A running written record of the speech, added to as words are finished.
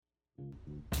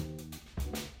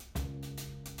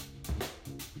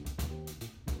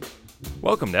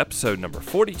Welcome to episode number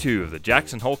 42 of the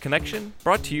Jackson Hole Connection,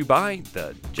 brought to you by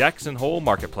the Jackson Hole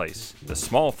Marketplace, the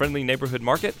small, friendly neighborhood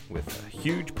market with a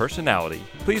huge personality.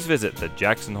 Please visit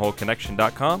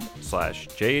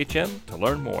thejacksonholeconnection.com/JHM to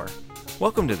learn more.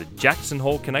 Welcome to the Jackson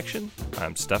Hole Connection.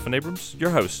 I'm Stephan Abrams,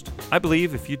 your host. I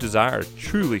believe if you desire a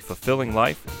truly fulfilling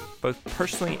life, both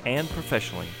personally and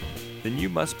professionally, then you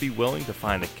must be willing to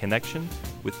find a connection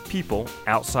with people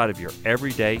outside of your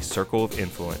everyday circle of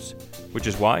influence, which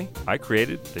is why I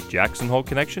created the Jackson Hole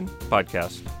Connection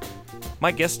podcast.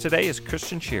 My guest today is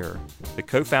Christian Shearer, the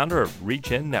co-founder of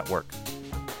Regenerative Network.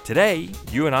 Today,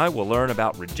 you and I will learn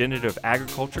about regenerative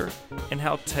agriculture and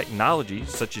how technology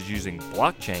such as using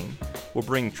blockchain will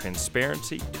bring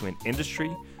transparency to an industry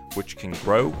which can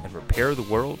grow and repair the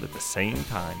world at the same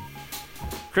time.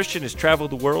 Christian has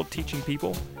traveled the world teaching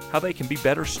people how they can be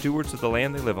better stewards of the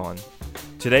land they live on.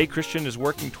 Today, Christian is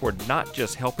working toward not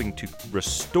just helping to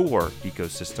restore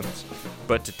ecosystems,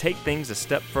 but to take things a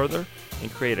step further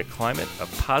and create a climate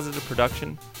of positive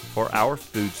production for our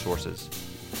food sources.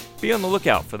 Be on the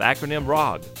lookout for the acronym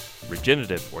ROG,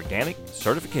 Regenerative Organic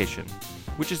Certification,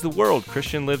 which is the world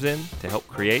Christian lives in to help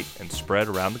create and spread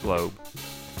around the globe.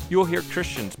 You will hear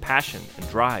Christian's passion and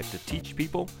drive to teach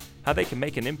people how they can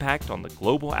make an impact on the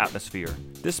global atmosphere.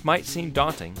 This might seem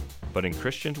daunting, but in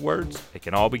Christian's words, it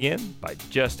can all begin by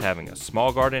just having a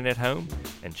small garden at home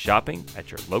and shopping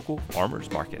at your local farmer's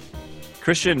market.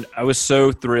 Christian, I was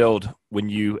so thrilled when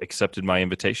you accepted my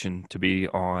invitation to be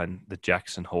on the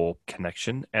Jackson Hole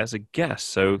Connection as a guest.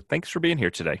 So thanks for being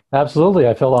here today. Absolutely.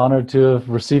 I feel honored to have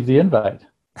received the invite.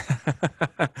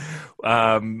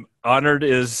 Honored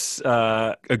is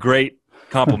a great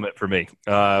compliment for me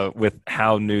with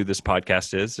how new this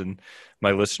podcast is and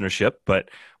my listenership, but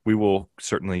we will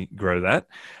certainly grow that.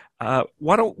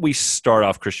 Why don't we start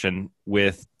off, Christian,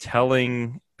 with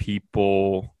telling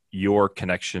people your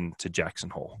connection to Jackson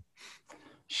Hole?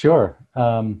 Sure.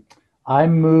 I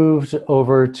moved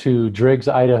over to Driggs,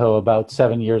 Idaho about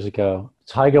 7 years ago.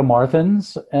 Tyga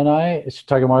Marthins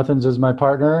is my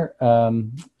partner.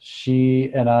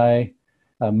 She and I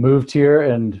moved here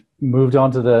and moved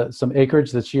on to some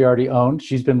acreage that she already owned.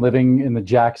 She's been living in the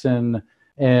Jackson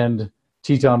and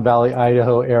Teton Valley,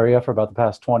 Idaho area for about the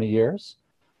past 20 years.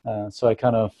 So I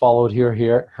kind of followed her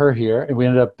here, and we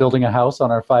ended up building a house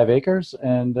on our 5 acres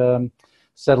and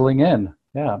settling in.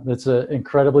 Yeah, it's an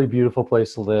incredibly beautiful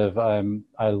place to live.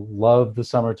 I love the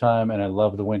summertime and I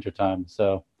love the wintertime.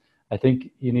 So I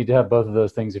think you need to have both of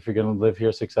those things if you're going to live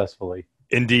here successfully.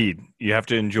 Indeed. You have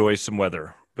to enjoy some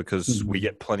weather because we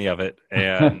get plenty of it.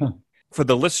 And for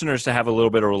the listeners to have a little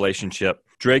bit of relationship,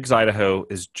 Driggs, Idaho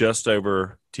is just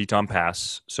over Teton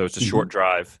Pass. So it's a short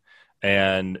drive.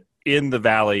 And in the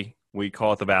valley, we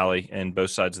call it the valley, and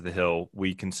both sides of the hill,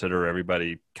 we consider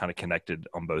everybody kind of connected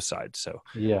on both sides. So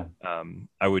yeah,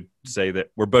 I would say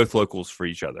that we're both locals for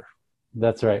each other.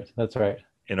 That's right.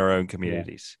 In our own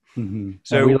communities. Yeah. Mm-hmm.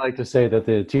 So and we like to say that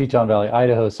the Teton Valley,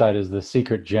 Idaho side is the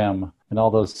secret gem, and all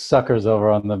those suckers over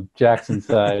on the Jackson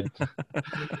side.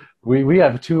 We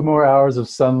have 2 more hours of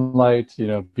sunlight,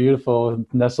 beautiful,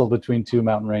 nestled between 2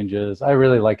 mountain ranges. I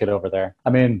really like it over there. I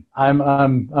mean,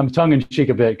 I'm tongue in cheek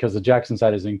a bit because the Jackson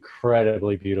side is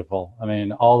incredibly beautiful. I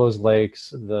mean, all those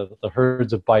lakes, the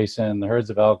herds of bison, the herds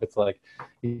of elk, it's like,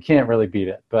 you can't really beat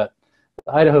it. But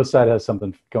the Idaho side has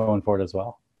something going for it as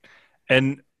well.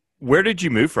 And where did you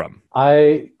move from?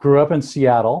 I grew up in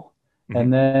Seattle,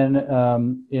 and then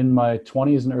in my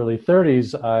 20s and early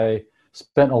 30s, I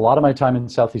spent a lot of my time in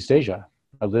Southeast Asia.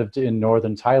 I lived in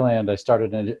northern Thailand. I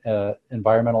started an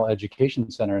environmental education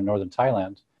center in northern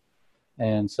Thailand.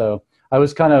 And so I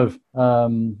was kind of,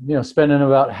 spending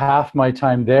about half my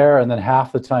time there and then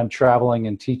half the time traveling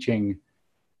and teaching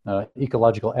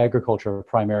ecological agriculture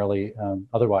primarily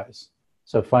otherwise.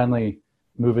 So finally,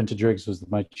 moving to Driggs was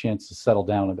my chance to settle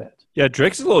down a bit. Yeah,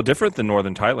 Driggs is a little different than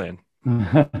northern Thailand.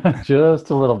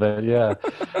 Just a little bit, yeah.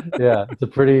 Yeah, it's a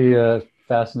pretty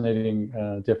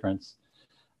fascinating difference.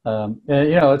 And,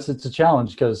 it's a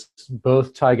challenge because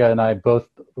both Tyga and I both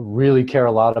really care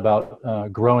a lot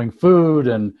about growing food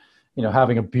and,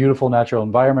 having a beautiful natural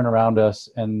environment around us.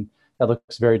 And that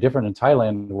looks very different in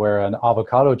Thailand, where an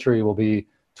avocado tree will be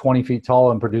 20 feet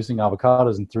tall and producing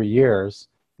avocados in 3 years.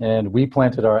 And we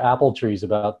planted our apple trees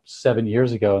about 7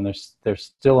 years ago, and they're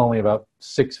still only about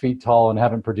 6 feet tall and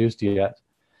haven't produced yet.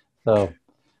 So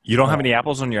you don't have any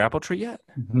apples on your apple tree yet?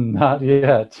 Not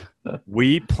yet.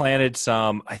 We planted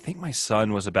some. I think my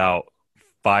son was about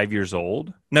 5 years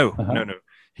old. No.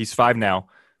 He's 5 now.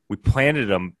 We planted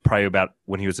them probably about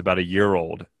when he was about a year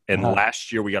old. And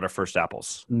last year we got our first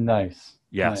apples. Nice.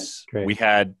 Nice. Yes. Great. We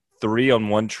had 3 on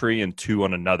one tree and 2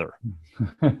 on another.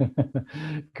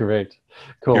 Great.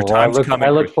 Your Cool. Well, time's I coming,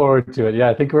 look Christian. forward to it. Yeah,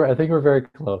 I think we're very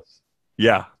close.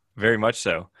 Yeah, very much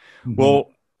so. Hmm.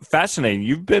 Well, fascinating.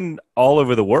 You've been all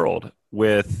over the world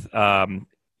with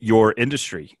your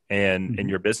industry and Hmm.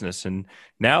 your business. And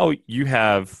now you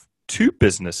have 2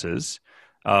 businesses.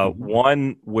 Hmm.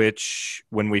 One, which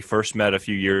when we first met a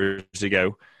few years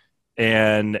ago,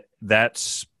 and that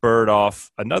spurred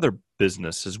off another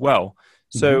business as well.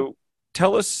 Hmm. So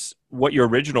tell us what your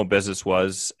original business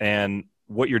was and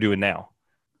what you're doing now.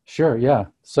 Sure. Yeah.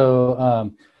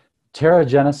 So, Terra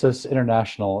Genesis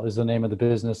International is the name of the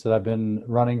business that I've been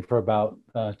running for about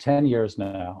 10 years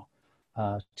now.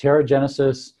 Terra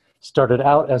Genesis started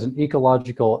out as an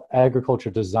ecological agriculture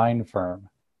design firm.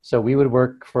 So we would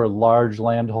work for large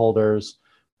landholders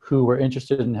who were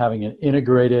interested in having an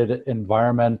integrated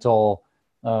environmental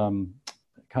kind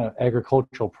of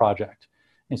agricultural project.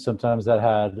 And sometimes that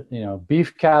had,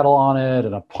 beef cattle on it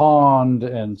and a pond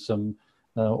and some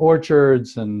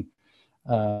orchards and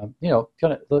kind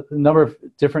of the number of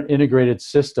different integrated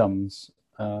systems,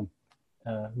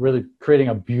 really creating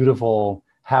a beautiful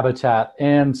habitat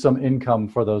and some income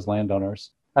for those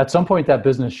landowners. At some point, that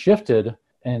business shifted,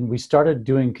 and we started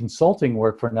doing consulting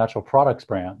work for natural products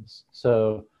brands.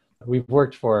 So we've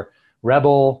worked for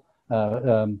Rebel,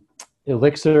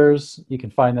 elixirs. You can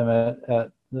find them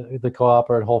at the co-op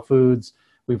or at Whole Foods.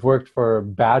 We've worked for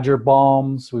Badger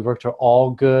Balms. We've worked for All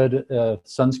Good,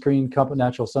 sunscreen company,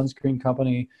 natural sunscreen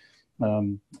company,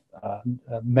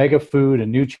 Mega Food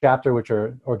and New Chapter, which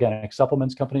are organic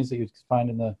supplements companies that you can find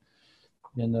in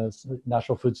the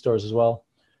natural food stores as well.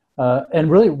 And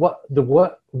really, what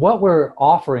we're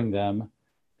offering them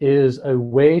is a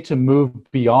way to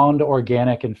move beyond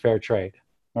organic and fair trade.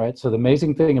 All right. So the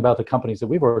amazing thing about the companies that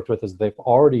we've worked with is they've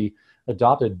already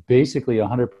adopted basically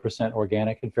 100%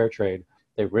 organic and fair trade.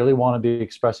 They really want to be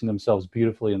expressing themselves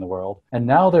beautifully in the world. And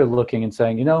now they're looking and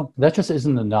saying, that just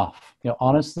isn't enough.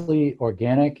 Honestly,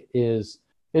 organic it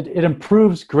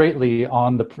improves greatly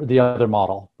on the other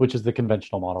model, which is the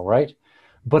conventional model, right?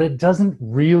 But it doesn't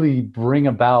really bring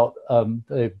about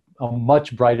a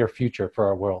much brighter future for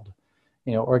our world.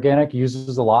 Organic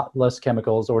uses a lot less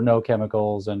chemicals or no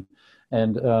chemicals and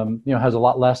has a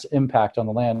lot less impact on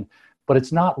the land, but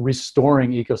it's not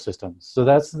restoring ecosystems. So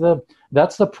that's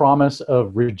the promise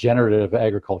of regenerative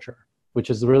agriculture, which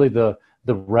is really the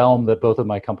realm that both of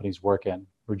my companies work in.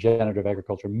 Regenerative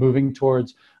agriculture, moving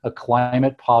towards a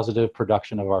climate positive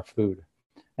production of our food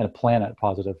and a planet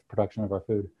positive production of our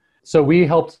food. So we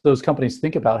helped those companies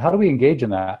think about, how do we engage in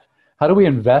that? How do we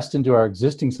invest into our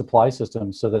existing supply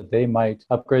systems so that they might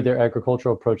upgrade their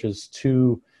agricultural approaches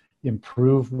to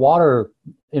improve water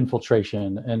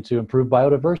infiltration and to improve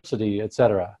biodiversity, et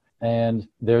cetera? And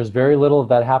there's very little of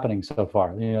that happening so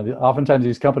far. Oftentimes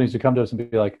these companies would come to us and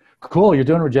be like, cool, you're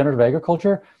doing regenerative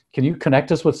agriculture. Can you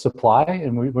connect us with supply?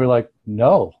 And we're like,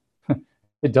 no,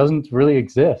 it doesn't really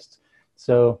exist.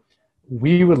 So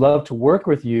we would love to work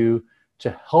with you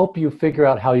to help you figure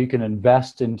out how you can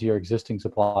invest into your existing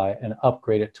supply and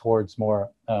upgrade it towards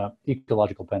more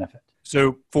ecological benefit.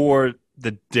 So for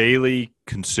the daily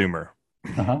consumer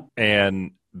Uh-huh.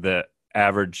 and the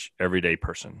average everyday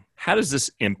person, how does this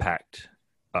impact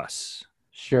us?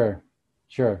 Sure.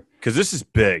 Because this is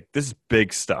big. This is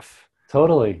big stuff.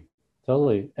 Totally.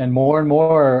 And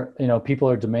more, people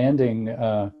are demanding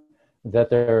that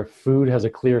their food has a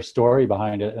clear story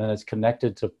behind it and it's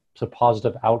connected to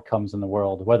positive outcomes in the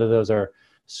world, whether those are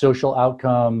social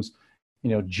outcomes,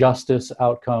 justice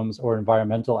outcomes, or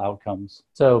environmental outcomes.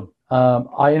 So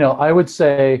I would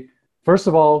say, first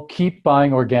of all, keep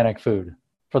buying organic food.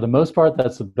 For the most part,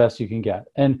 that's the best you can get.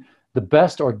 And the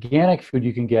best organic food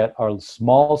you can get are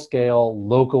small scale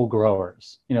local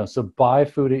growers. So buy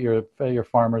food at your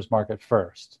farmer's market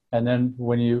first. And then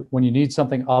when you need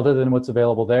something other than what's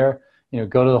available there,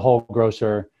 go to the whole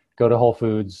grocer, go to Whole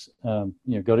Foods,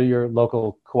 go to your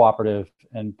local cooperative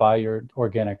and buy your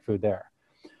organic food there.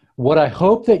 What I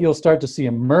hope that you'll start to see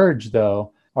emerge,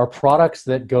 though, are products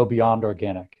that go beyond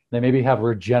organic. They maybe have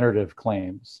regenerative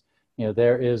claims.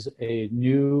 There is a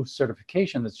new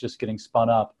certification that's just getting spun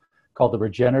up called the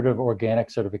Regenerative Organic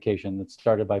Certification that's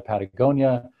started by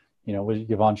Patagonia, with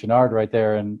Yvon Chouinard right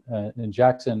there in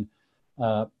Jackson,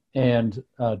 and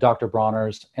Dr.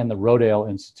 Bronner's and the Rodale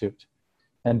Institute.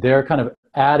 And they're kind of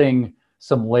adding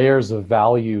some layers of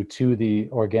value to the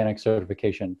organic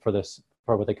certification for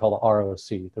what they call the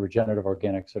ROC, the Regenerative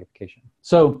Organic Certification.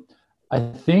 So I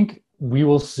think we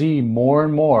will see more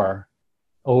and more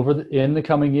in the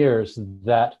coming years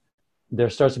that there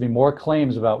starts to be more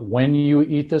claims about when you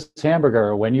eat this hamburger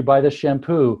or when you buy this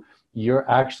shampoo, you're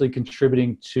actually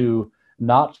contributing to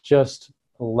not just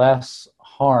less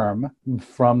harm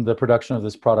from the production of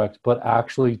this product, but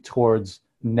actually towards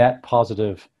net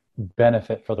positive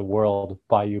benefit for the world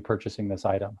by you purchasing this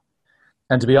item.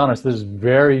 And to be honest, there's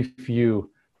very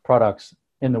few products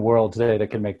in the world today that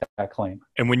can make that claim.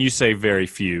 And when you say very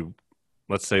few,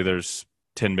 let's say there's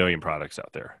 10 million products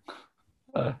out there.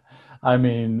 I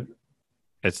mean,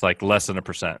 it's like less than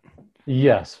 1%.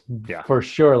 Yes, yeah. For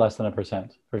sure, less than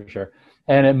 1%, for sure.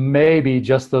 And it may be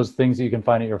just those things that you can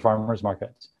find at your farmers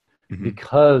markets,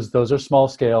 because those are small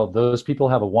scale. Those people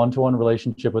have a one-to-one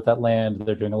relationship with that land.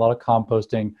 They're doing a lot of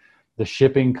composting. The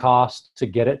shipping cost to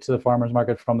get it to the farmers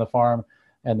market from the farm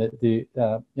and the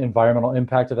environmental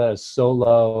impact of that is so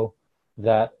low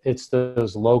that it's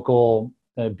those local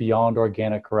beyond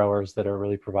organic growers that are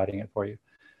really providing it for you.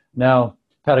 Now,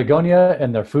 Patagonia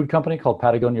and their food company called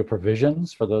Patagonia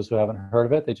Provisions, for those who haven't heard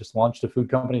of it, they just launched a food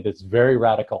company that's very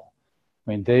radical. I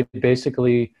mean, they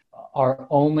basically are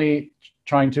only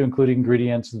trying to include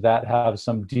ingredients that have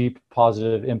some deep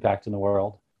positive impact in the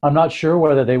world. I'm not sure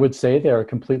whether they would say they're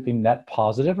completely net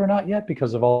positive or not yet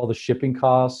because of all the shipping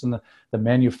costs and the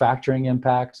manufacturing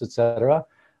impacts, et cetera.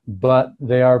 But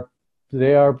they are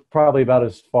probably about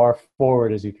as far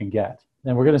forward as you can get.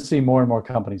 And we're going to see more and more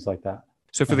companies like that.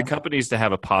 So for the companies to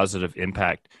have a positive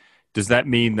impact, does that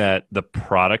mean that the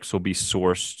products will be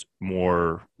sourced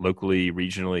more locally,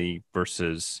 regionally,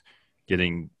 versus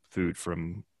getting food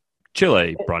from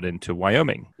Chile brought into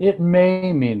Wyoming? It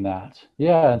may mean that.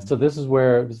 Yeah. And so this is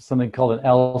where something called an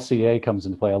LCA comes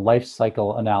into play. A life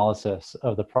cycle analysis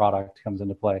of the product comes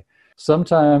into play.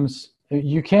 Sometimes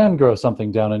you can grow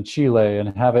something down in Chile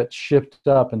and have it shipped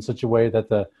up in such a way that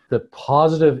the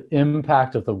positive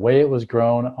impact of the way it was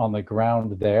grown on the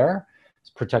ground there is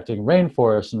protecting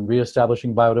rainforests and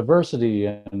reestablishing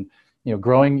biodiversity and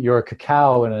growing your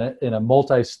cacao in a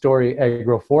multi-story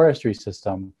agroforestry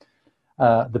system.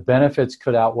 The benefits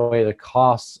could outweigh the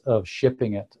costs of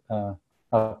shipping it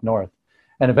up north.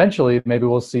 And eventually, maybe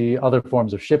we'll see other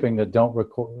forms of shipping that don't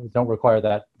require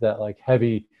that like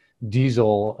heavy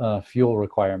diesel fuel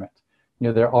requirement.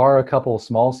 There are a couple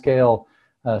small scale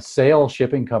sail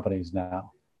shipping companies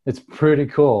now. It's pretty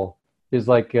cool. It's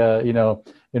like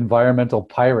environmental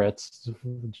pirates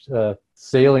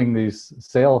sailing these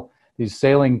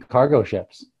sailing cargo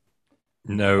ships.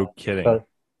 No kidding. But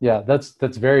yeah, that's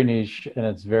very niche and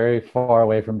it's very far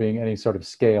away from being any sort of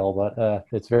scale, but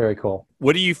it's very cool.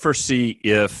 What do you foresee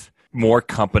if more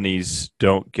companies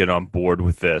don't get on board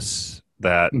with this,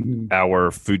 that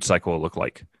our food cycle will look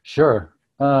like? Sure.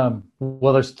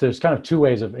 Well, there's kind of two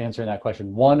ways of answering that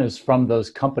question. One is from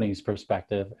those companies'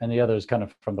 perspective, and the other is kind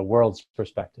of from the world's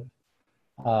perspective.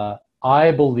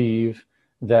 I believe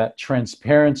that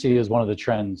transparency is one of the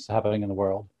trends happening in the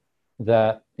world.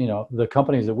 That the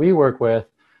companies that we work with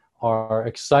are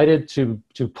excited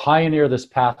to pioneer this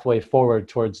pathway forward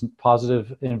towards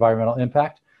positive environmental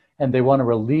impact, and they want to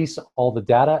release all the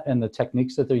data and the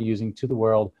techniques that they're using to the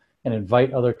world and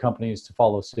invite other companies to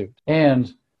follow suit.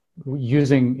 And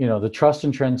using the trust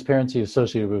and transparency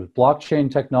associated with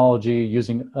blockchain technology,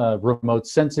 using remote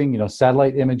sensing,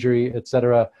 satellite imagery, et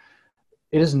cetera,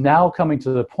 it is now coming to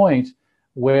the point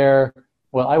where,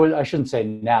 well, I shouldn't say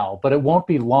now, but it won't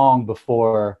be long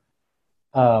before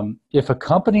if a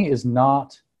company is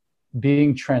not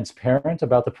being transparent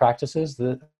about the practices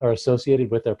that are associated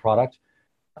with their product,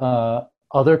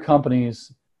 other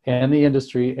companies and the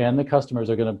industry and the customers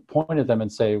are going to point at them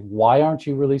and say, why aren't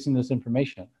you releasing this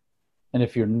information? And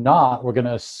if you're not, we're going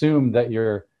to assume that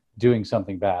you're doing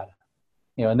something bad.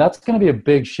 And that's going to be a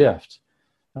big shift.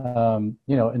 In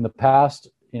the past,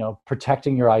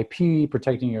 protecting your IP,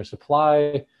 protecting your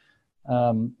supply,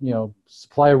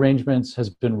 supply arrangements has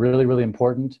been really, really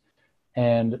important.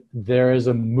 And there is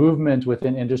a movement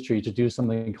within industry to do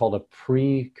something called a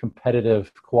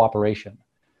pre-competitive cooperation,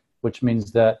 which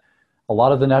means that a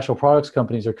lot of the natural products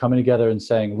companies are coming together and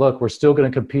saying, look, we're still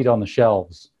going to compete on the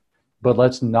shelves, but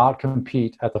let's not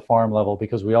compete at the farm level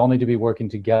because we all need to be working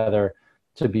together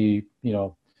to be,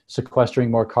 sequestering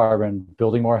more carbon,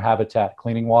 building more habitat,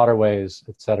 cleaning waterways,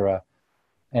 et cetera.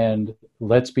 And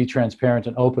let's be transparent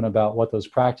and open about what those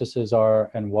practices are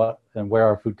and where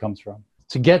our food comes from.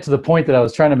 To get to the point that I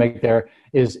was trying to make there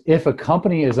is if a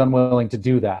company is unwilling to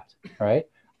do that, right?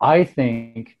 I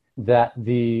think that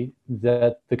the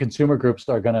consumer groups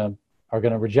are gonna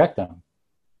reject them.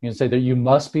 Say that you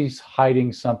must be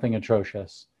hiding something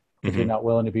atrocious if you're not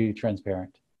willing to be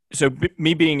transparent. So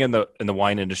me being in the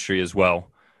wine industry as well,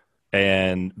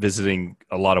 and visiting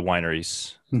a lot of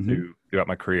wineries throughout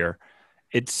my career,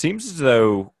 it seems as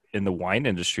though in the wine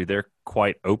industry they're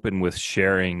quite open with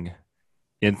sharing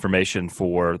information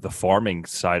for the farming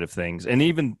side of things and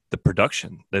even the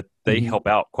production that they help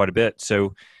out quite a bit.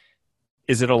 So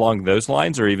is it along those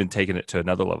lines or even taking it to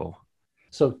another level?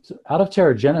 So out of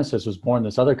Terragenesis was born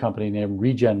this other company named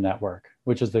Regen Network,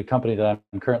 which is the company that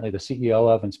I'm currently the CEO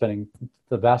of and spending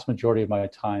the vast majority of my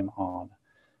time on.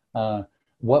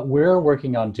 What we're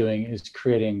working on doing is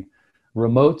creating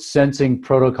remote sensing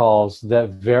protocols that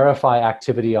verify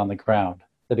activity on the ground.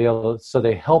 So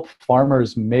they help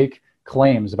farmers make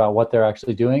claims about what they're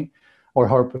actually doing,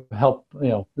 or help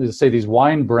say these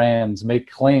wine brands make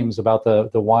claims about the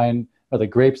wine or the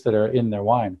grapes that are in their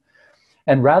wine.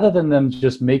 And rather than them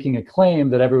just making a claim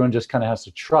that everyone just kind of has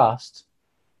to trust,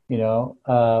 we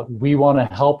want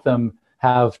to help them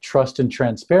have trust and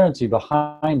transparency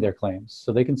behind their claims.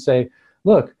 So they can say,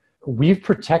 look, we've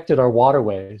protected our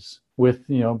waterways with,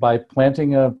 by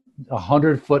planting a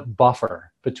 100-foot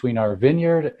buffer between our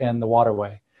vineyard and the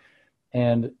waterway.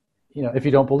 And, if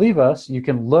you don't believe us, you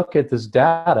can look at this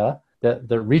data that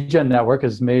the Regen Network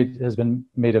has been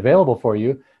made available for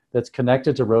you, that's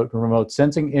connected to remote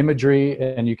sensing imagery,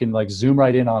 and you can zoom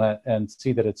right in on it and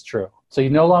see that it's true. So you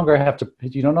no longer have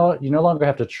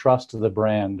to trust the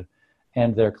brand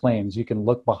and their claims. You can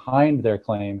look behind their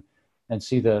claim and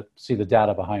see the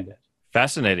data behind it.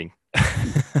 Fascinating.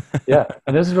 Yeah,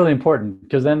 and this is really important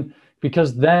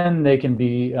because then they can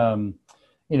be, a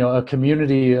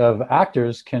community of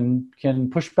actors can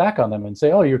push back on them and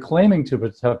say, oh, you're claiming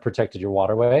to have protected your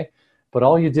waterway, but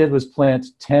all you did was plant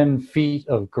 10 feet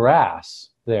of grass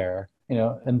there,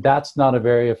 and that's not a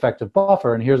very effective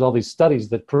buffer. And here's all these studies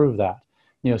that prove that,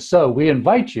 so we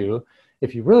invite you,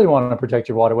 if you really want to protect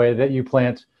your waterway, that you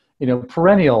plant,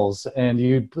 perennials, and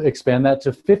you expand that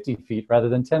to 50 feet rather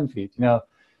than 10 feet, and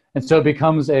so it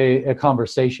becomes a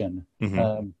conversation.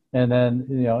 And then,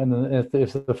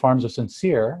 if the farms are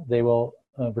sincere, they will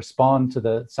respond to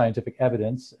the scientific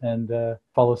evidence and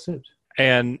follow suit.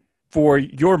 And for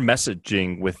your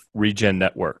messaging with Regen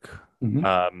Network,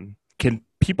 can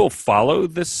people follow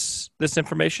this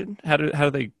information? How do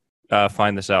they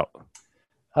find this out?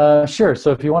 Sure.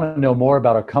 So if you want to know more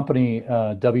about our company,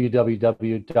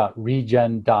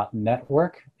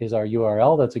 www.regen.network is our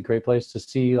URL. That's a great place to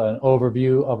see an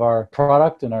overview of our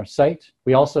product and our site.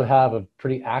 We also have a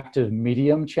pretty active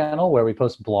Medium channel where we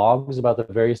post blogs about the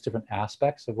various different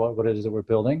aspects of what it is that we're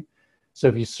building. So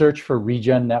if you search for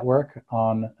Regen Network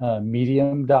on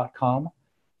medium.com,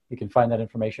 you can find that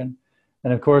information.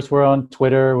 And of course, we're on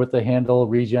Twitter with the handle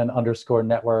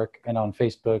regen_network, and on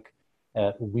Facebook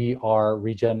at We Are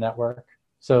Regen Network.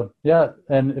 So yeah,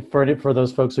 and for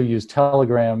those folks who use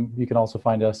Telegram, you can also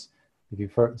find us if you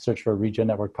search for Regen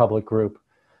Network Public Group.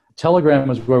 Telegram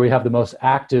is where we have the most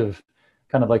active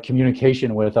kind of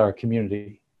communication with our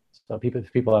community. So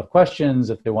if people have questions,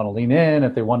 if they want to lean in,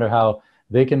 if they wonder how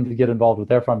they can get involved with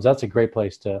their farms, that's a great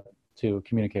place to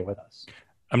communicate with us.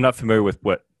 I'm not familiar with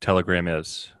what Telegram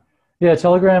is. Yeah,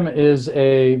 Telegram is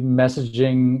a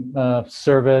messaging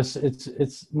service.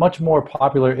 It's much more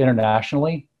popular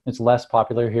internationally. It's less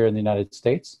popular here in the United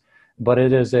States, but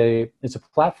it's a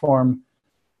platform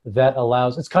that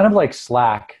allows. It's kind of like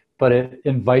Slack, but it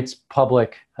invites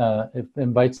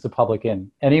the public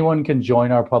in. Anyone can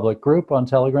join our public group on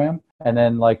Telegram, and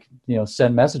then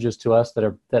send messages to us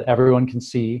that everyone can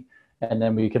see, and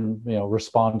then we can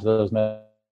respond to those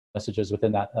messages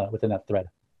within that thread.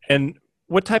 And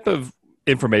what type of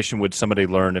information would somebody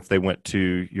learn if they went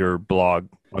to your blog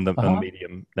on the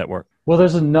Medium network? Well,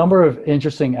 there's a number of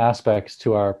interesting aspects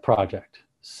to our project.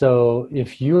 So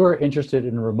if you're interested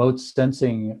in remote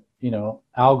sensing,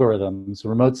 algorithms,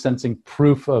 remote sensing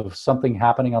proof of something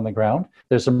happening on the ground,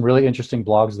 there's some really interesting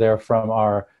blogs there from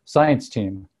our science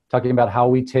team talking about how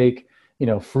we take,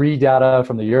 free data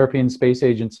from the European Space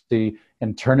Agency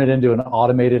and turn it into an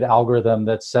automated algorithm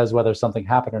that says whether something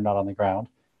happened or not on the ground.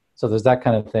 So there's that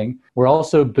kind of thing. We're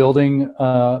also building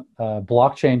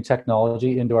blockchain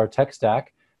technology into our tech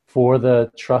stack for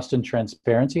the trust and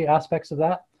transparency aspects of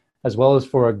that, as well as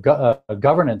for a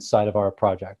governance side of our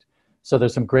project. So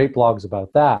there's some great blogs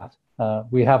about that.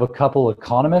 We have a couple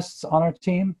economists on our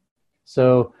team.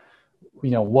 So,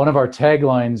 one of our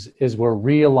taglines is we're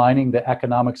realigning the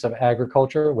economics of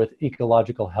agriculture with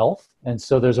ecological health. And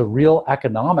so there's a real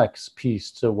economics piece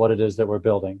to what it is that we're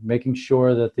building, making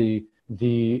sure that the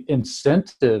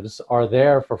incentives are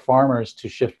there for farmers to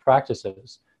shift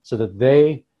practices so that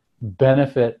they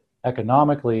benefit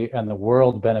economically and the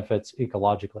world benefits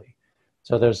ecologically.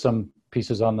 So there's some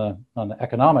pieces on the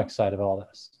economic side of all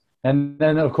this. And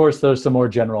then, of course, there's some more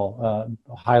general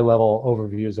high-level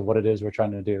overviews of what it is we're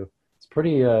trying to do. It's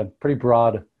pretty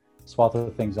broad swath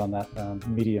of things on that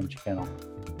Medium channel.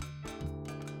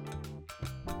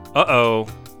 Uh-oh,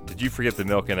 did you forget the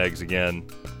milk and eggs again?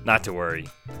 Not to worry.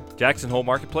 Jackson Hole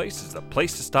Marketplace is the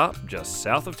place to stop just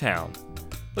south of town.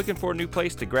 Looking for a new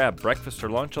place to grab breakfast or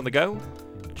lunch on the go?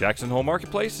 Jackson Hole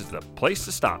Marketplace is the place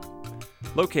to stop.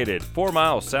 Located 4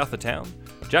 miles south of town,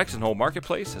 Jackson Hole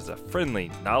Marketplace has a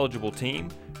friendly, knowledgeable team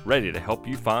ready to help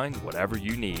you find whatever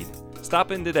you need.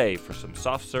 Stop in today for some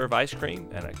soft serve ice cream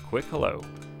and a quick hello.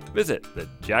 Visit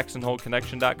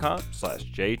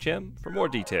thejacksonholeconnection.com/JHM for more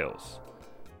details.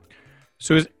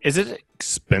 So is it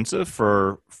expensive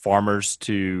for farmers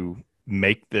to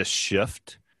make this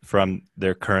shift from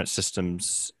their current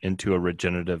systems into a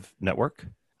regenerative network?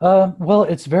 Well,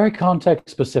 it's very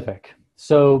context specific.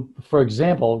 So, for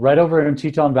example, right over in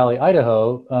Teton Valley,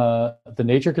 Idaho, the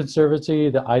Nature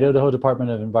Conservancy, the Idaho Department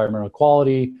of Environmental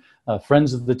Quality,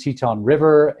 Friends of the Teton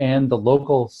River, and the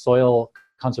local soil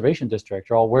conservation district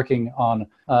are all working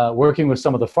with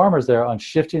some of the farmers there on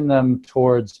shifting them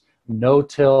towards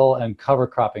no-till and cover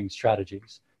cropping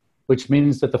strategies, which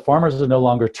means that the farmers are no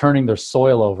longer turning their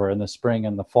soil over in the spring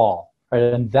and the fall. Right?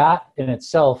 And that in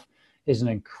itself is an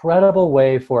incredible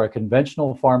way for a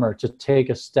conventional farmer to take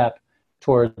a step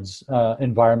towards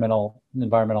environmental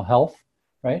health,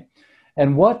 right?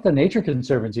 And what the Nature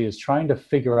Conservancy is trying to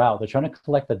figure out, they're trying to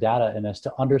collect the data in this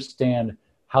to understand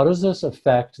how does this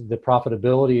affect the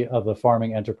profitability of the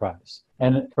farming enterprise.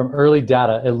 And from early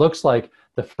data, it looks like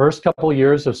the first couple of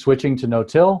years of switching to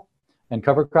no-till and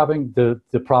cover cropping, the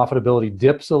profitability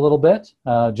dips a little bit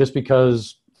just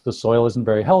because the soil isn't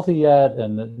very healthy yet,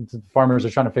 and the farmers are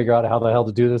trying to figure out how the hell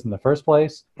to do this in the first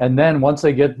place. And then once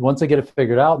they get it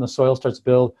figured out and the soil starts to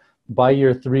build, by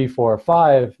year 3, 4, or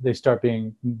 5, they start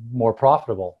being more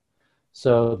profitable.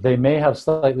 So they may have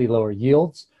slightly lower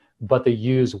yields, but they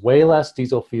use way less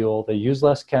diesel fuel, they use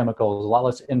less chemicals, a lot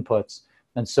less inputs,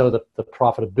 and so the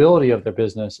profitability of their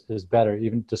business is better,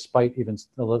 even despite even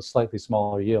slightly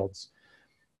smaller yields.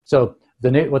 So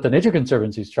what the Nature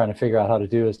Conservancy is trying to figure out how to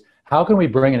do is, how can we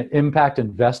bring an impact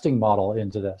investing model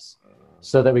into this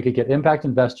so that we could get impact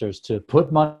investors to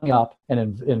put money up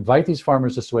and invite these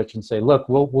farmers to switch and say, look,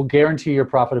 we'll guarantee your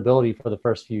profitability for the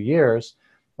first few years,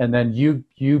 and then you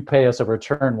pay us a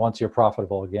return once you're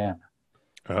profitable again.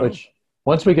 Oh. Which,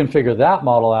 once we can figure that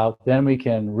model out, then we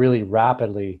can really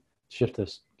rapidly shift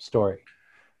this story.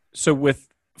 So with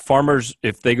farmers,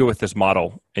 if they go with this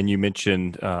model, and you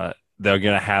mentioned they're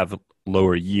going to have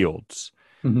lower yields,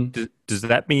 mm-hmm. Does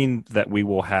that mean that we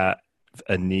will have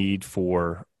a need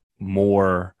for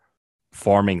more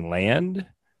farming land?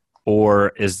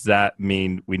 Or does that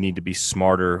mean we need to be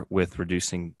smarter with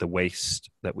reducing the waste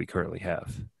that we currently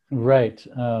have? Right.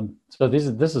 So this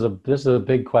is a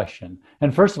big question.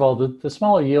 And first of all, the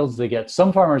smaller yields they get,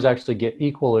 some farmers actually get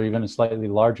equal or even slightly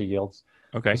larger yields.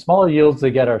 Okay. The smaller yields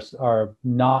they get are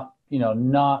not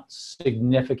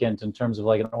significant in terms of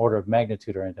like an order of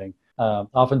magnitude or anything.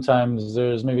 Oftentimes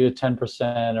there's maybe a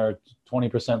 10% or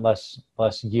 20%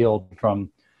 less yield from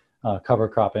cover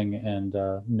cropping and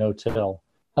no-till.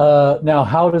 Now,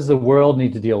 how does the world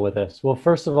need to deal with this? Well,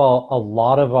 first of all, a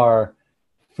lot of our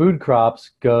food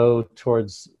crops go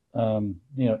towards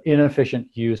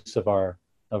inefficient use of our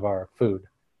food.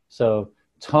 So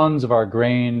tons of our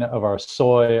grain, of our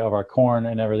soy, of our corn,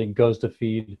 and everything goes to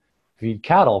feed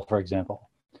cattle, for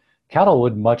example. Cattle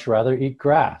would much rather eat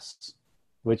grass,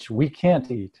 which we can't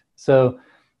eat. So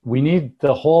we need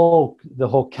the whole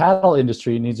cattle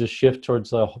industry needs to shift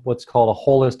towards what's called a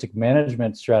holistic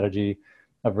management strategy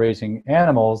of raising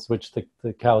animals, which the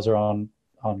cows are on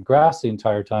grass the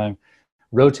entire time,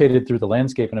 rotated through the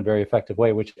landscape in a very effective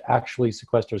way, which actually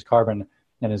sequesters carbon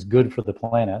and is good for the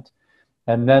planet.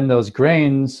 And then those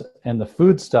grains and the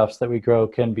foodstuffs that we grow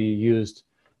can be used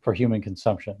for human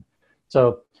consumption.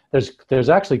 So there's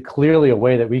actually clearly a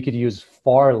way that we could use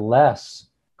far less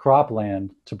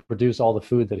cropland to produce all the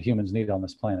food that humans need on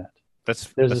this planet. That's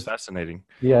fascinating.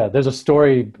 Yeah, there's a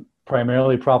story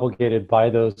primarily propagated by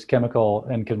those chemical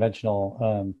and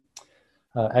conventional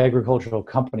agricultural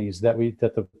companies that we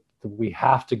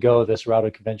have to go this route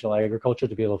of conventional agriculture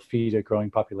to be able to feed a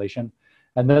growing population.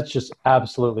 And that's just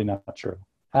absolutely not true.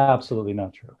 Absolutely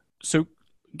not true. So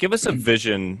give us a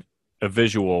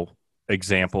visual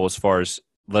example as far as,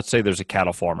 let's say there's a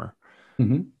cattle farmer,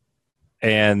 mm-hmm.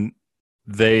 and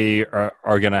they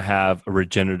are going to have a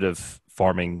regenerative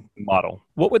farming model.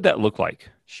 What would that look like?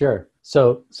 Sure.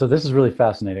 So this is really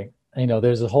fascinating.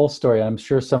 There's a whole story. I'm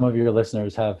sure some of your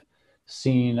listeners have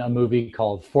seen a movie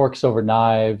called Forks Over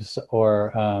Knives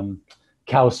or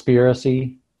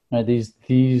Cowspiracy.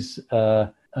 These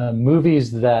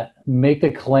movies that make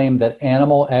the claim that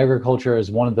animal agriculture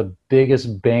is one of the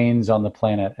biggest banes on the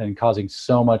planet and causing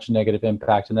so much negative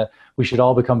impact, and that we should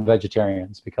all become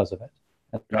vegetarians because of it.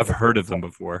 I've heard of them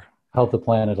before. Help the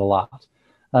planet a lot.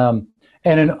 And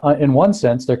in one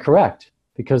sense, they're correct,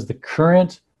 because the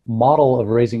current model of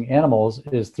raising animals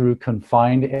is through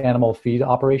confined animal feed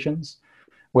operations,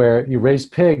 where you raise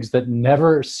pigs that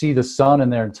never see the sun in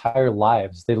their entire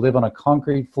lives. They live on a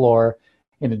concrete floor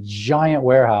in a giant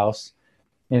warehouse,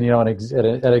 and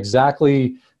at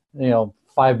exactly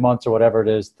 5 months or whatever it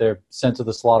is, they're sent to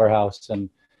the slaughterhouse, and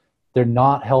they're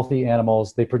not healthy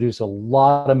animals. They produce a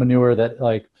lot of manure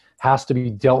that has to be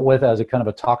dealt with as a kind of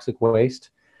a toxic waste,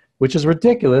 which is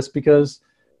ridiculous because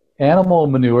animal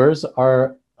manures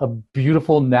are a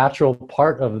beautiful natural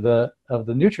part of the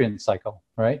nutrient cycle,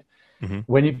 right? Mm-hmm.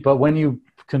 When you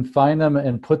confine them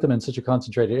and put them in such a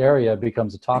concentrated area, it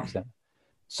becomes a toxin.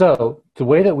 So the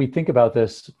way that we think about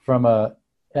this from a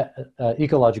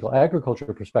ecological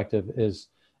agriculture perspective is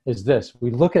this: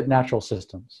 we look at natural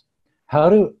systems.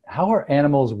 How are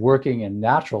animals working in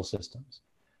natural systems?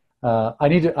 I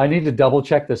need to double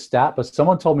check this stat, but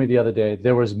someone told me the other day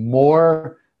there was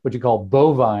more what you call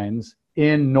bovines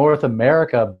in North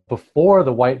America before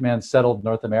the white man settled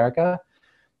North America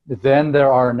than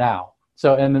there are now.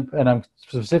 So, and I'm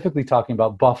specifically talking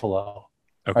about buffalo.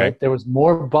 Okay. Right? There was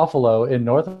more buffalo in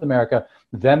North America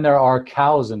than there are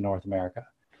cows in North America.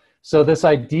 So this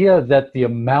idea that the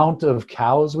amount of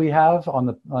cows we have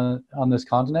on this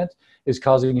continent is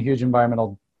causing a huge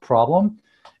environmental problem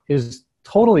is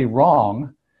totally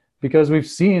wrong, because we've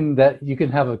seen that you can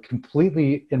have a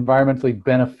completely environmentally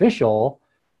beneficial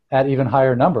at even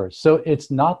higher numbers. So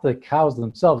it's not the cows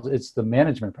themselves, it's the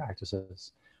management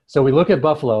practices. So we look at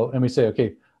buffalo and we say,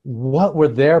 okay, what were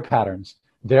their patterns?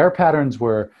 Their patterns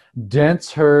were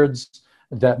dense herds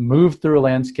that move through a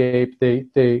landscape.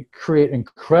 They create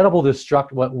incredible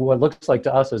what looks like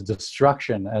to us as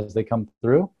destruction as they come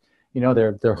through.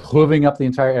 They're hooving up the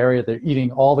entire area. They're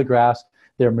eating all the grass.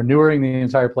 They're manuring the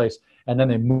entire place, and then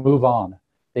they move on.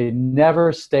 They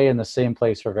never stay in the same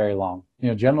place for very long.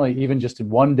 Generally even just in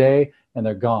one day, and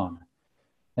they're gone.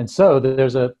 And so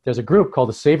there's a group called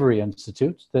the Savory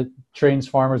Institute that trains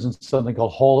farmers in something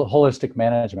called holistic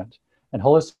management. And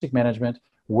holistic management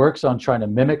works on trying to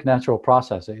mimic natural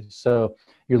processes. So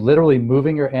you're literally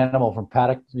moving your animals from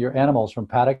paddock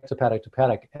to paddock to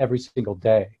paddock every single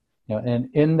day. And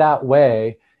in that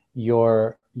way,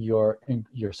 you're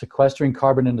sequestering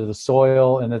carbon into the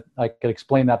soil. And I could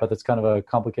explain that, but that's kind of a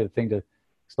complicated thing to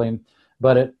explain.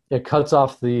 But it cuts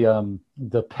off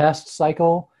the pest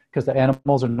cycle, because the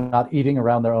animals are not eating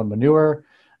around their own manure.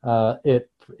 It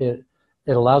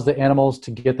allows the animals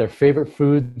to get their favorite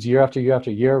foods year after year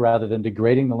after year, rather than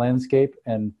degrading the landscape.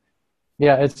 And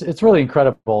yeah, it's really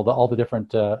incredible, all the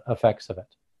different effects of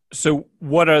it. So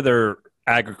what other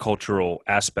agricultural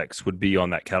aspects would be on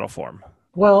that cattle farm?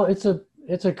 Well, it's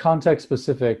a context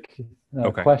specific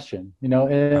question.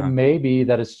 It may be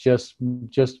that it's just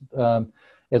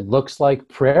it looks like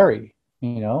prairie,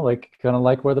 kind of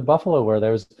like where the buffalo were.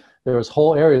 There was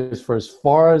whole areas for as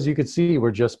far as you could see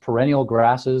were just perennial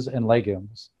grasses and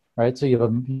legumes, right? So you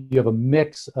have a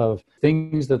mix of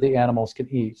things that the animals can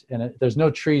eat, and there's no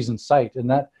trees in sight, and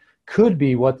that could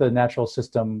be what the natural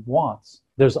system wants.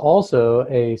 There's also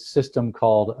a system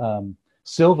called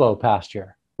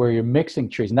silvopasture, where you're mixing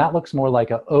trees, and that looks more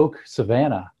like an oak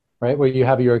savanna, right? Where you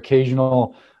have your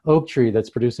occasional oak tree that's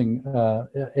producing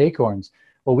acorns.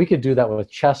 Well, we could do that with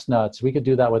chestnuts. We could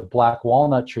do that with black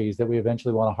walnut trees that we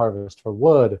eventually want to harvest for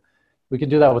wood. We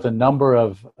could do that with a number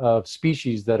of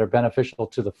species that are beneficial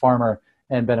to the farmer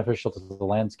and beneficial to the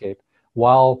landscape,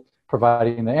 while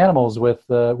providing the animals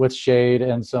with shade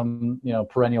and some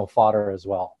perennial fodder as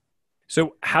well.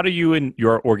 So how do you and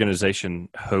your organization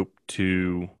hope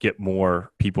to get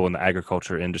more people in the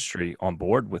agriculture industry on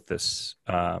board with this?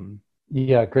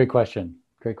 Yeah, great question.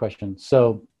 Great question.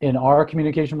 So in our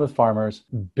communication with farmers,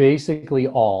 basically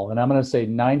all, and I'm going to say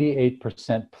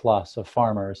 98% plus of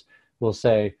farmers will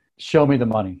say, show me the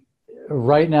money.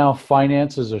 Right now,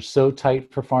 finances are so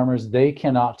tight for farmers, they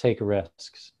cannot take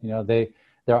risks.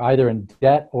 They're either in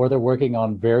debt or they're working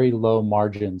on very low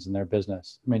margins in their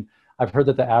business. I mean, I've heard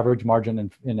that the average margin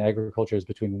in agriculture is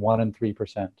between 1% and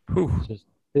 3%.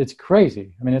 It's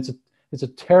crazy. I mean, it's a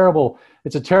terrible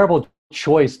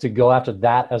choice to go after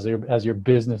that as your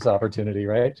business opportunity,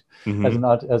 right?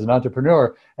 Mm-hmm. As an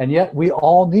entrepreneur. And yet we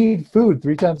all need food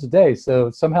 3 times a day.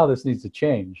 So somehow this needs to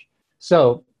change.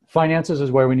 So finances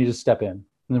is where we need to step in.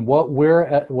 And what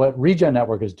Regen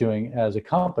Network is doing as a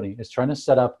company is trying to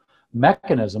set up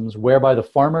mechanisms whereby the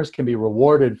farmers can be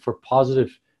rewarded for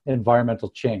positive environmental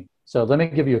change. So let me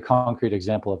give you a concrete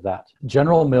example of that.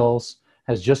 General Mills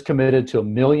has just committed to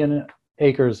 1 million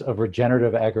acres of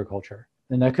regenerative agriculture.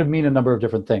 And that could mean a number of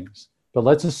different things. But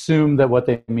let's assume that what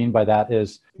they mean by that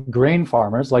is grain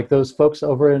farmers, like those folks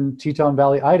over in Teton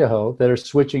Valley, Idaho, that are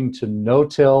switching to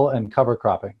no-till and cover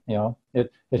cropping.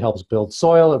 It helps build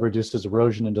soil, it reduces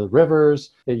erosion into the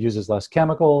rivers, it uses less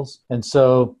chemicals. And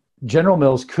so General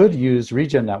Mills could use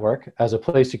Regen Network as a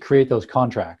place to create those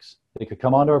contracts. They could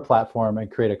come onto our platform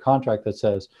and create a contract that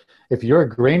says, if you're a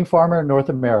grain farmer in North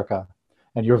America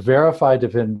and you're verified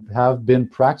to have been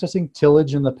practicing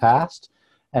tillage in the past,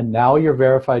 and now you're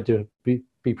verified to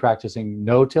be practicing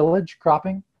no tillage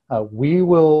cropping, we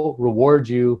will reward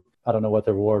you. I don't know what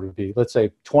the reward would be. Let's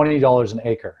say $20 an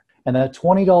acre. And that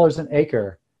 $20 an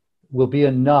acre will be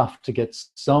enough to get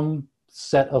some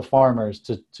set of farmers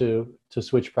to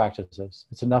switch practices.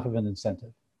 It's enough of an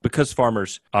incentive. Because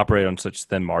farmers operate on such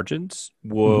thin margins,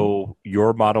 will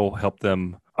your model help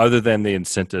them, other than the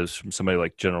incentives from somebody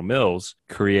like General Mills,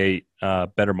 create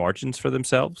better margins for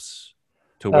themselves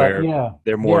to where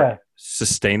they're more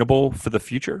sustainable for the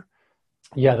future?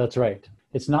 Yeah, that's right.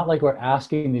 It's not like we're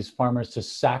asking these farmers to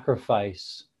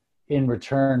sacrifice in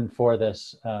return for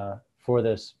this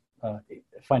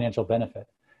financial benefit.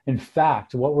 In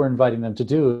fact, what we're inviting them to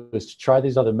do is to try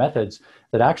these other methods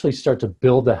that actually start to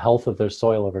build the health of their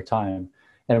soil over time.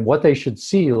 And what they should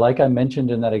see, like I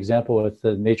mentioned in that example with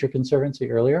the Nature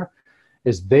Conservancy earlier,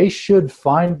 is they should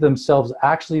find themselves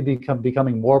actually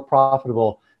becoming more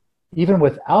profitable even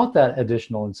without that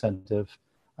additional incentive,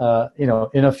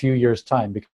 in a few years'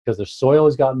 time, because their soil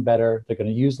has gotten better, they're going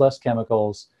to use less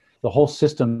chemicals, the whole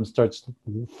system starts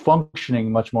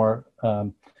functioning much more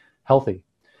healthy.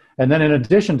 And then in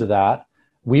addition to that,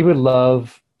 we would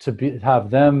love to have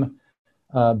them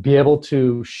be able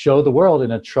to show the world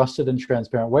in a trusted and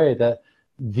transparent way that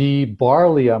the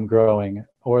barley I'm growing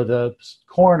or the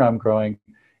corn I'm growing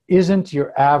isn't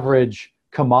your average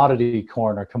commodity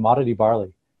corn or commodity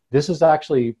barley. This is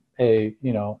actually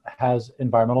has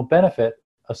environmental benefit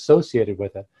associated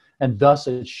with it, and thus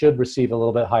it should receive a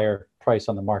little bit higher price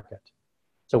on the market.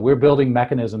 So we're building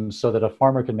mechanisms so that a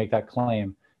farmer can make that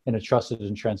claim in a trusted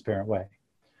and transparent way.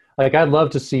 Like I'd love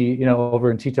to see,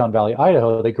 over in Teton Valley,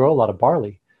 Idaho, they grow a lot of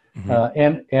barley,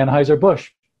 and Anheuser-Busch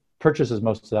purchases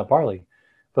most of that barley.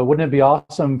 But wouldn't it be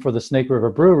awesome for the Snake River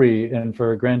Brewery and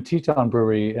for Grand Teton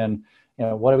Brewery and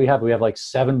what do we have? We have like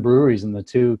 7 breweries in the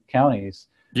 2 counties.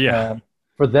 Yeah.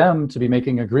 For them to be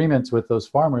making agreements with those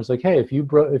farmers, like, hey, if you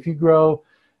grow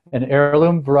an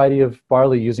heirloom variety of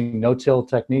barley using no-till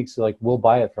techniques, like we'll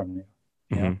buy it from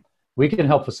you. We can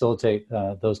help facilitate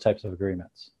those types of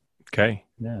agreements. Okay.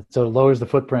 Yeah. So it lowers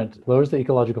the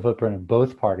ecological footprint of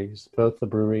both parties, both the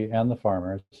brewery and the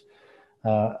farmers.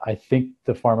 I think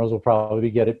the farmers will probably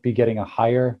be getting a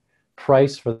higher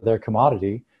price for their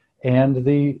commodity, and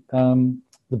the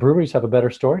breweries have a better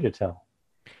story to tell.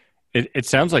 It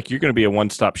sounds like you're going to be a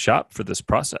one-stop shop for this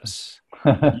process.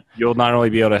 You'll not only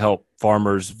be able to help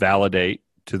farmers validate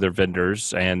to their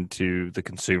vendors and to the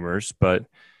consumers, but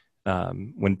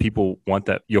when people want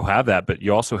that, you'll have that, but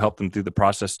you also help them through the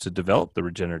process to develop the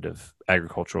regenerative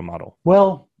agricultural model.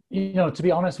 Well, to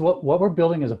be honest, what we're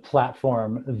building is a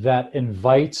platform that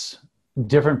invites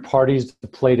different parties to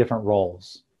play different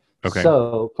roles. Okay.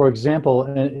 So, for example,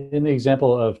 in the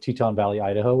example of Teton Valley,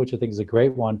 Idaho, which I think is a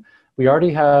great one, we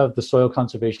already have the Soil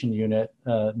Conservation Unit,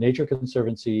 Nature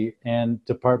Conservancy, and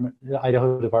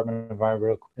Idaho Department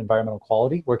of Environmental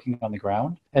Quality working on the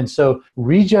ground. And so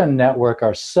Regen Network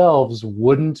ourselves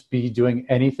wouldn't be doing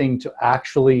anything to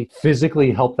actually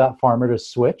physically help that farmer to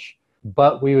switch,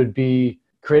 but we would be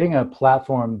creating a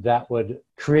platform that would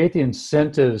create the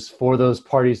incentives for those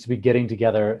parties to be getting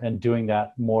together and doing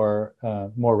that more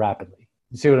rapidly.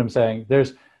 You see what I'm saying?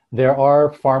 There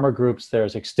are farmer groups,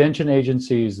 there's extension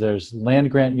agencies, there's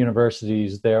land grant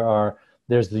universities, there's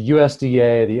the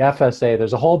USDA, the FSA,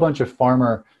 there's a whole bunch of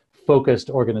farmer-focused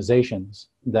organizations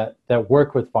that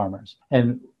work with farmers.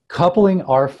 And coupling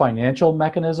our financial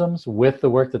mechanisms with the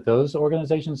work that those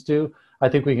organizations do, I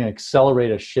think we can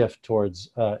accelerate a shift towards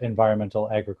environmental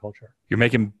agriculture. You're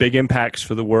making big impacts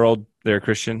for the world there,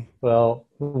 Christian. Well,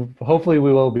 hopefully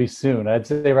we will be soon. I'd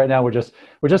say right now we're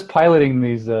just piloting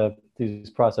these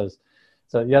process.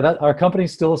 So yeah, our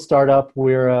company's still a startup.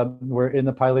 We're in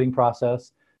the piloting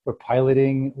process. We're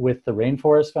piloting with the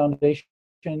Rainforest Foundation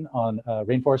on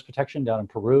rainforest protection down in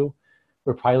Peru.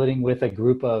 We're piloting with a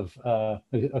group of a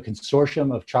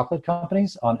consortium of chocolate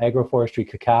companies on agroforestry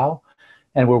cacao,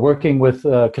 and we're working with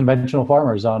conventional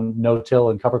farmers on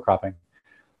no-till and cover cropping.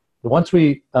 Once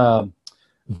we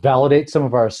validate some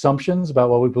of our assumptions about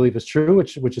what we believe is true,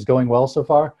 which is going well so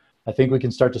far, I think we can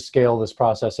start to scale this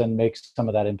process and make some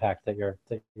of that impact that you're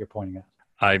pointing at.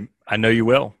 I know you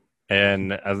will,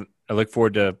 and I look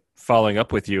forward to following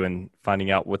up with you and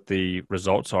finding out what the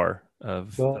results are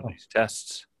of Cool. these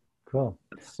tests. Cool.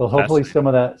 That's Well, hopefully some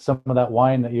of that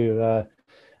wine that you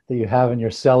have in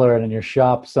your cellar and in your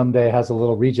shop someday has a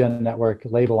little Regen Network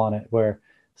label on it where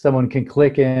someone can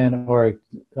click in or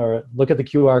look at the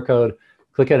QR code,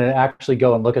 click in and actually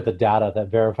go and look at the data that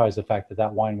verifies the fact that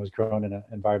that wine was grown in an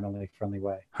environmentally friendly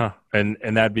way. Huh. And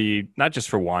that'd be not just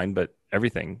for wine, but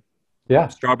everything. Yeah.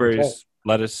 Strawberries,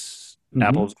 lettuce,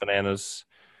 apples, bananas,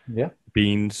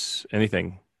 beans,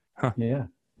 anything. Huh. Yeah.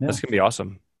 That's going to be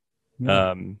awesome.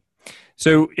 Yeah.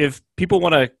 So if people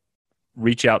want to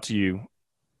reach out to you,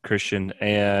 Christian,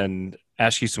 and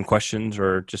ask you some questions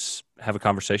or just have a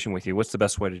conversation with you, what's the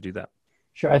best way to do that?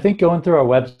 Sure. I think going through our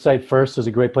website first is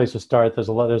a great place to start. There's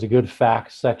a good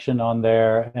facts section on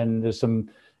there, and there's some,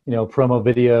 promo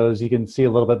videos. You can see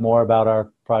a little bit more about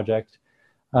our project.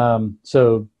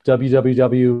 So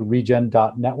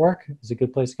www.regen.network is a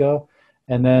good place to go.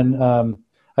 And then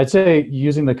I'd say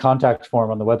using the contact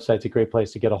form on the website is a great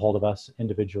place to get a hold of us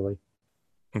individually.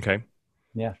 Okay.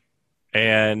 Yeah.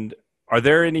 And are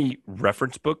there any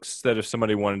reference books that if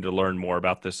somebody wanted to learn more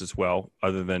about this as well,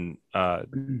 other than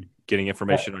getting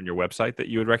information on your website, that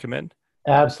you would recommend?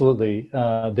 Absolutely.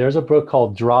 There's a book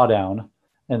called Drawdown,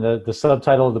 and the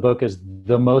subtitle of the book is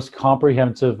The Most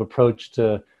Comprehensive Approach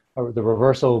to the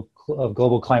Reversal of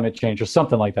Global Climate Change, or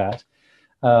something like that.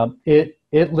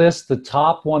 It lists the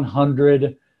top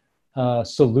 100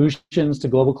 solutions to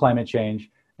global climate change,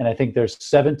 and I think there's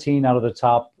 17 out of the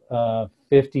top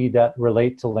 50 that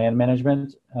relate to land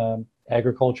management,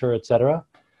 agriculture, etc.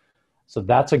 So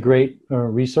that's a great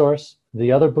resource.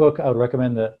 The other book I would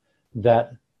recommend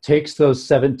that takes those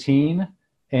 17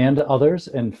 and others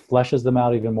and fleshes them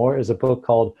out even more is a book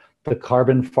called The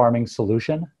Carbon Farming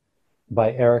Solution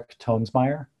by Eric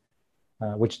Tonesmeyer,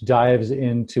 which dives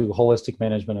into holistic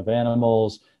management of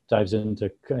animals, dives into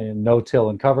no-till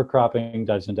and cover cropping,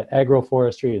 dives into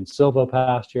agroforestry and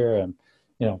silvopasture, and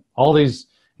all these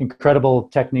incredible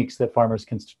techniques that farmers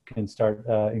can start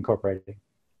incorporating.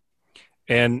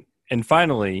 And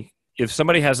finally, if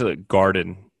somebody has a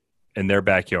garden in their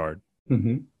backyard,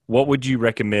 what would you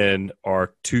recommend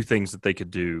are 2 things that they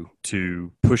could do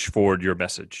to push forward your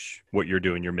message, what you're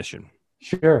doing, your mission?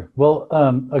 Sure. Well,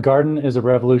 a garden is a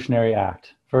revolutionary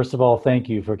act. First of all, thank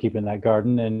you for keeping that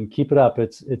garden, and keep it up.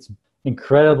 It's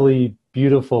incredibly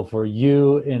beautiful for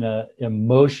you in an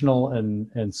emotional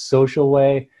and social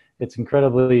way. It's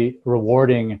incredibly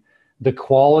rewarding. The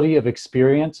quality of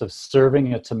experience of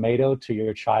serving a tomato to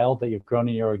your child that you've grown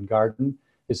in your own garden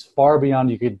is far beyond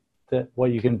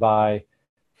what you can buy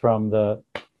from the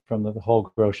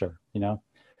whole grocer.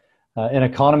 An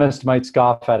economist might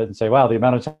scoff at it and say, wow, the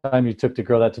amount of time you took to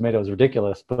grow that tomato is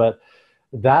ridiculous. But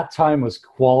that time was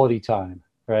quality time,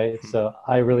 right? So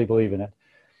I really believe in it.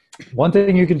 One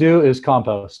thing you can do is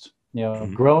compost.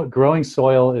 Growing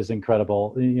soil is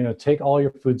incredible. Take all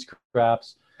your food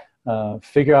scraps,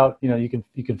 figure out, you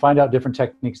can find out different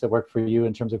techniques that work for you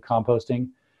in terms of composting.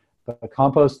 But a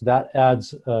compost that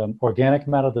adds organic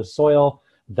matter to the soil,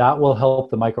 that will help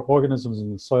the microorganisms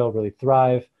in the soil really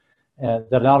thrive. And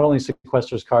that not only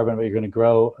sequesters carbon, but you're going to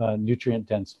grow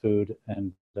nutrient-dense food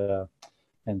and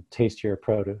tastier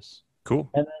produce. Cool.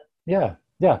 And yeah,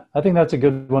 I think that's a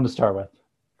good one to start with.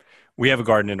 We have a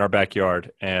garden in our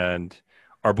backyard, and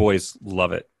our boys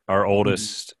love it. Our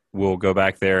oldest will go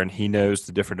back there, and he knows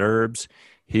the different herbs.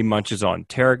 He munches on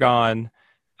tarragon,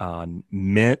 on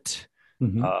mint.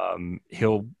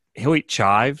 He'll eat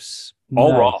chives,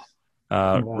 all raw.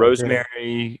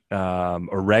 Rosemary,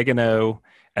 oregano.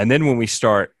 And then when we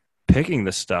start picking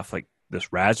this stuff, like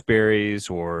this raspberries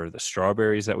or the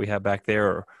strawberries that we have back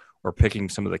there, or picking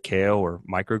some of the kale or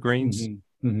microgreens,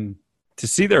 to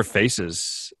see their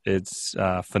faces, it's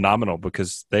phenomenal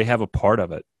because they have a part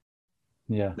of it.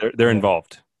 Yeah. They're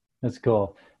involved. That's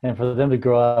cool. And for them to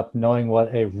grow up knowing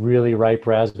what a really ripe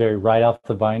raspberry right off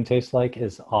the vine tastes like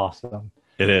is awesome.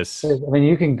 It is. I mean,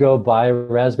 you can go buy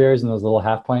raspberries in those little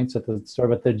half pints at the store,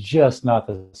 but they're just not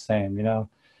the same,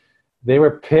 They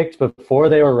were picked before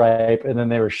they were ripe, and then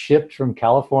they were shipped from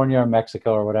California or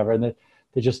Mexico or whatever, and they're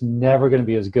just never going to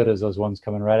be as good as those ones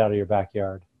coming right out of your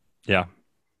backyard. Yeah,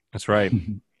 that's right.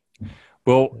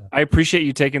 Well, I appreciate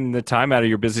you taking the time out of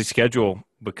your busy schedule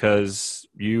because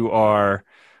you are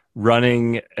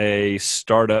running a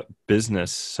startup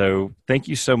business. So thank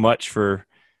you so much for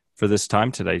this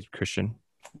time today, Christian.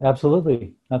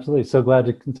 Absolutely. So glad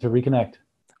to reconnect.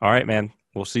 All right, man.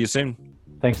 We'll see you soon.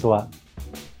 Thanks a lot.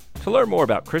 To learn more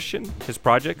about Christian, his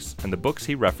projects, and the books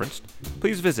he referenced,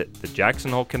 please visit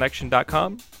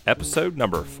thejacksonholeconnection.com, episode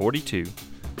number 42.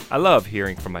 I love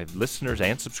hearing from my listeners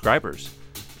and subscribers.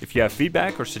 If you have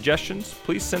feedback or suggestions,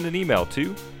 please send an email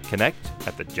to connect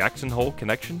at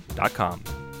thejacksonholeconnection.com.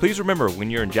 Please remember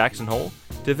when you're in Jackson Hole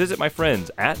to visit my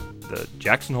friends at the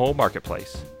Jackson Hole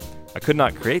Marketplace. I could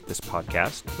not create this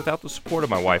podcast without the support of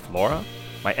my wife Laura,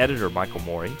 my editor Michael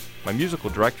Morey, my musical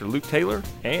director Luke Taylor,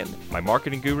 and my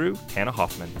marketing guru Hannah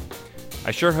Hoffman.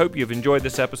 I sure hope you've enjoyed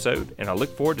this episode, and I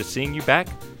look forward to seeing you back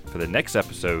for the next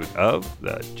episode of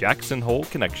the Jackson Hole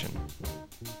Connection.